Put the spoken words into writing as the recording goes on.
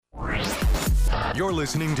You're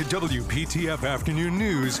listening to WPTF Afternoon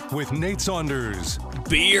News with Nate Saunders.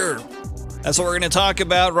 Beer. That's what we're going to talk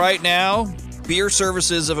about right now. Beer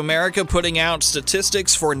Services of America putting out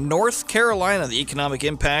statistics for North Carolina, the economic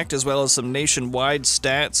impact, as well as some nationwide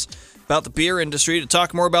stats about the beer industry. To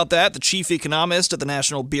talk more about that, the chief economist at the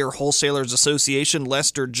National Beer Wholesalers Association,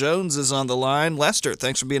 Lester Jones, is on the line. Lester,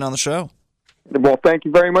 thanks for being on the show. Well, thank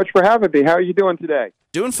you very much for having me. How are you doing today?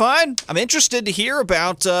 Doing fine. I'm interested to hear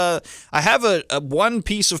about, I have a one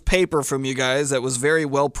piece of paper from you guys that was very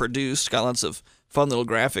well produced, got lots of fun little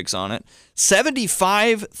graphics on it.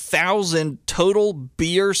 75,000 total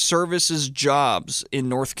beer services jobs in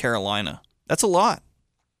North Carolina. That's a lot.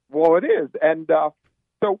 Well, it is. And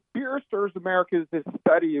so Beer Serves America is this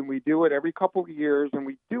study, and we do it every couple of years, and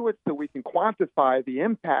we do it so we can quantify the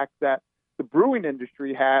impact that the brewing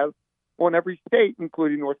industry has on every state,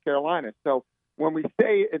 including North Carolina. So when we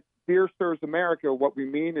say it's Beer Serves America, what we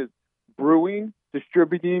mean is brewing,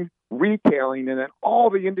 distributing, retailing, and then all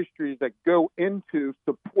the industries that go into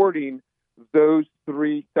supporting those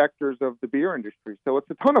three sectors of the beer industry. So it's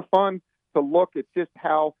a ton of fun to look at just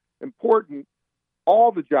how important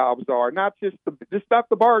all the jobs are, not not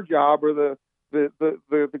the bar job or the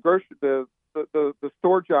grocery the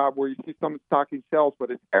store job where you see someone stocking shelves,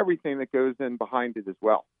 but it's everything that goes in behind it as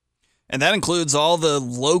well. And that includes all the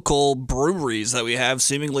local breweries that we have.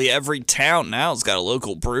 Seemingly every town now has got a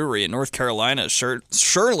local brewery. And North Carolina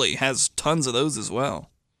surely has tons of those as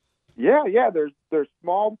well. Yeah. There's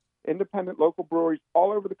small independent local breweries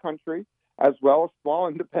all over the country, as well as small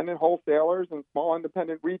independent wholesalers and small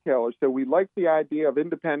independent retailers. So we like the idea of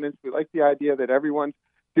independence. We like the idea that everyone's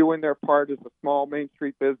doing their part as a small Main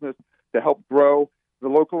Street business to help grow the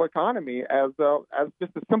local economy as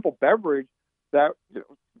just a simple beverage that,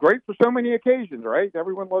 great for so many occasions, right?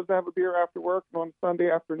 Everyone loves to have a beer after work and on Sunday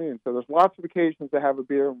afternoon. So there's lots of occasions to have a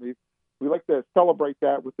beer, and we like to celebrate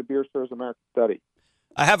that with the Beer Serves America study.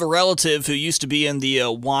 I have a relative who used to be in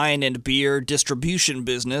the wine and beer distribution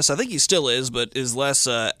business. I think he still is, but is less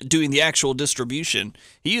doing the actual distribution.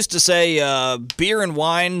 He used to say beer and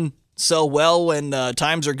wine sell well when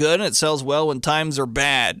times are good, and it sells well when times are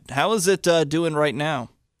bad. How is it doing right now?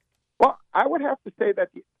 Well, I would have to say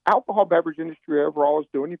that the alcohol beverage industry overall is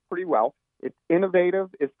doing pretty well. It's innovative.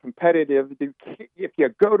 It's competitive. If you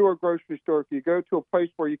go to a grocery store, if you go to a place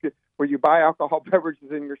where you buy alcohol beverages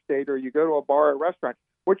in your state, or you go to a bar or restaurant,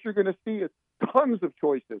 what you're going to see is tons of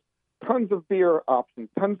choices, tons of beer options,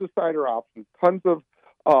 tons of cider options, tons of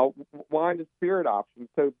wine and spirit options.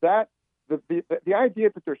 So that the idea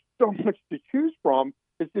that there's so much to choose from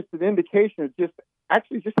is just an indication of just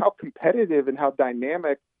how competitive and how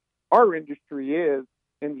dynamic our industry is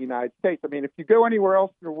in the United States. I mean, if you go anywhere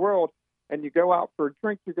else in the world and you go out for a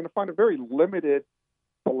drink, you're going to find a very limited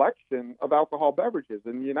selection of alcohol beverages.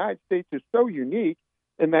 And the United States is so unique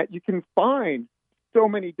in that you can find so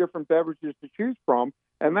many different beverages to choose from,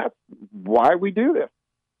 and that's why we do this.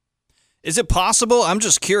 Is it possible? I'm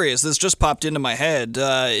just curious. This just popped into my head.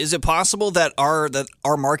 Is it possible that our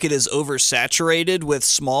market is oversaturated with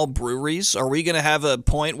small breweries? Are we going to have a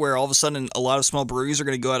point where all of a sudden a lot of small breweries are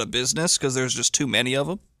going to go out of business because there's just too many of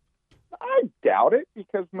them? I doubt it,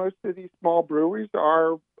 because most of these small breweries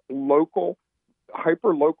are local,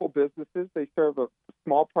 hyper-local businesses. They serve a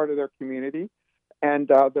small part of their community, and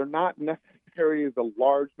they're not necessarily the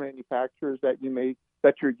large manufacturers that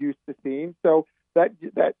you're used to seeing. So that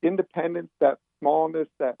independence, that smallness,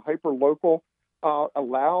 that hyper-local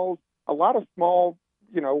allows a lot of small,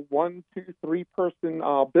 1, 2, 3 person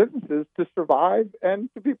businesses to survive and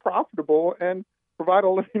to be profitable and provide a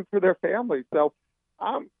living for their families. So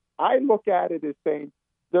I look at it as saying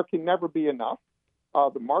there can never be enough.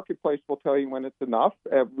 The marketplace will tell you when it's enough.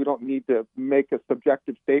 We don't need to make a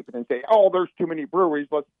subjective statement and say, oh, there's too many breweries,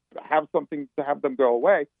 let's have something to have them go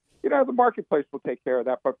away. The marketplace will take care of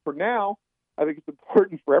that. But for now, I think it's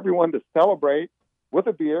important for everyone to celebrate with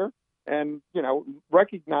a beer and,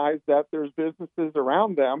 recognize that there's businesses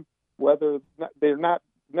around them, whether they're not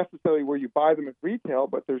necessarily where you buy them at retail,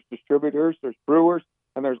 but there's distributors, there's brewers,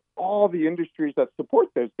 and there's all the industries that support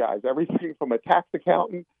those guys, everything from a tax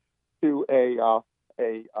accountant to an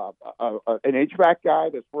HVAC guy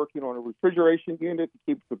that's working on a refrigeration unit to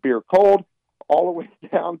keep the beer cold, all the way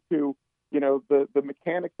down to, the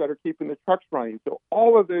mechanics that are keeping the trucks running. So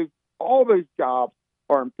all those jobs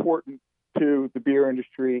are important to the beer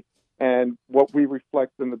industry and what we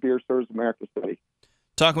reflect in the Beer Serves America study.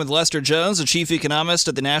 Talking with Lester Jones, the chief economist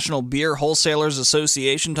at the National Beer Wholesalers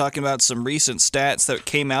Association, talking about some recent stats that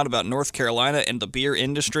came out about North Carolina and the beer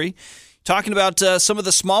industry. Talking about some of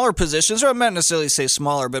the smaller positions, or I might necessarily say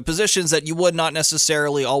smaller, but positions that you would not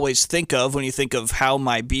necessarily always think of when you think of how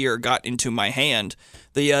my beer got into my hand.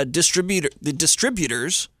 The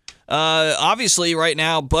distributors. Obviously, right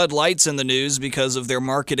now, Bud Light's in the news because of their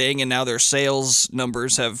marketing, and now their sales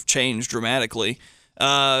numbers have changed dramatically.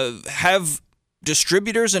 Have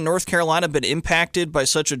distributors in North Carolina been impacted by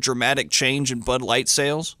such a dramatic change in Bud Light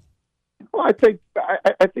sales? Well, I think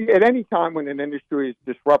at any time when an industry is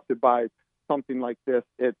disrupted by something like this,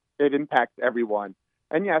 it impacts everyone.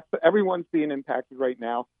 And yes, everyone's being impacted right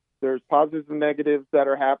now. There's positives and negatives that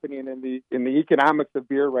are happening in the economics of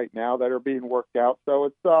beer right now that are being worked out. So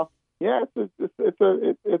it's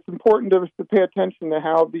important to pay attention to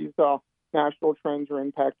how these national trends are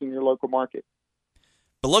impacting your local market.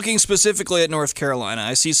 But looking specifically at North Carolina,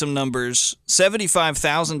 I see some numbers: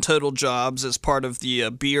 75,000 total jobs as part of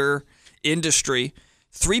the beer industry,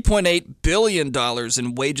 $3.8 billion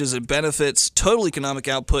in wages and benefits, total economic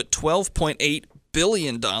output $12.8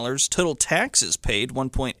 billion, total taxes paid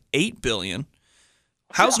 $1.8 billion.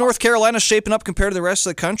 How's North Carolina shaping up compared to the rest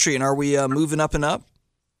of the country, and are we moving up and up?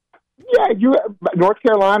 Yeah, North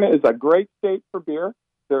Carolina is a great state for beer.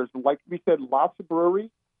 There's, like we said, lots of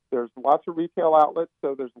breweries. There's lots of retail outlets,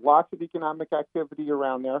 so there's lots of economic activity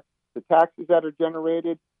around there. The taxes that are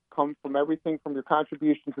generated come from everything from your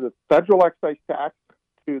contribution to the federal excise tax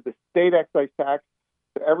to the state excise tax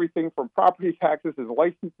to everything from property taxes and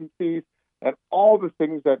licensing fees and all the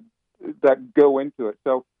things that go into it.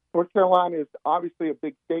 So North Carolina is obviously a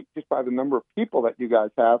big state just by the number of people that you guys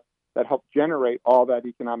have that help generate all that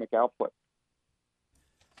economic output.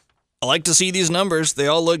 I like to see these numbers. They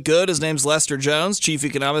all look good. His name's Lester Jones, Chief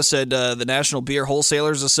Economist at the National Beer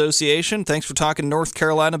Wholesalers Association. Thanks for talking North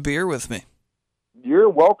Carolina beer with me. You're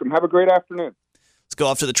welcome. Have a great afternoon. Let's go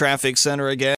off to the traffic center again.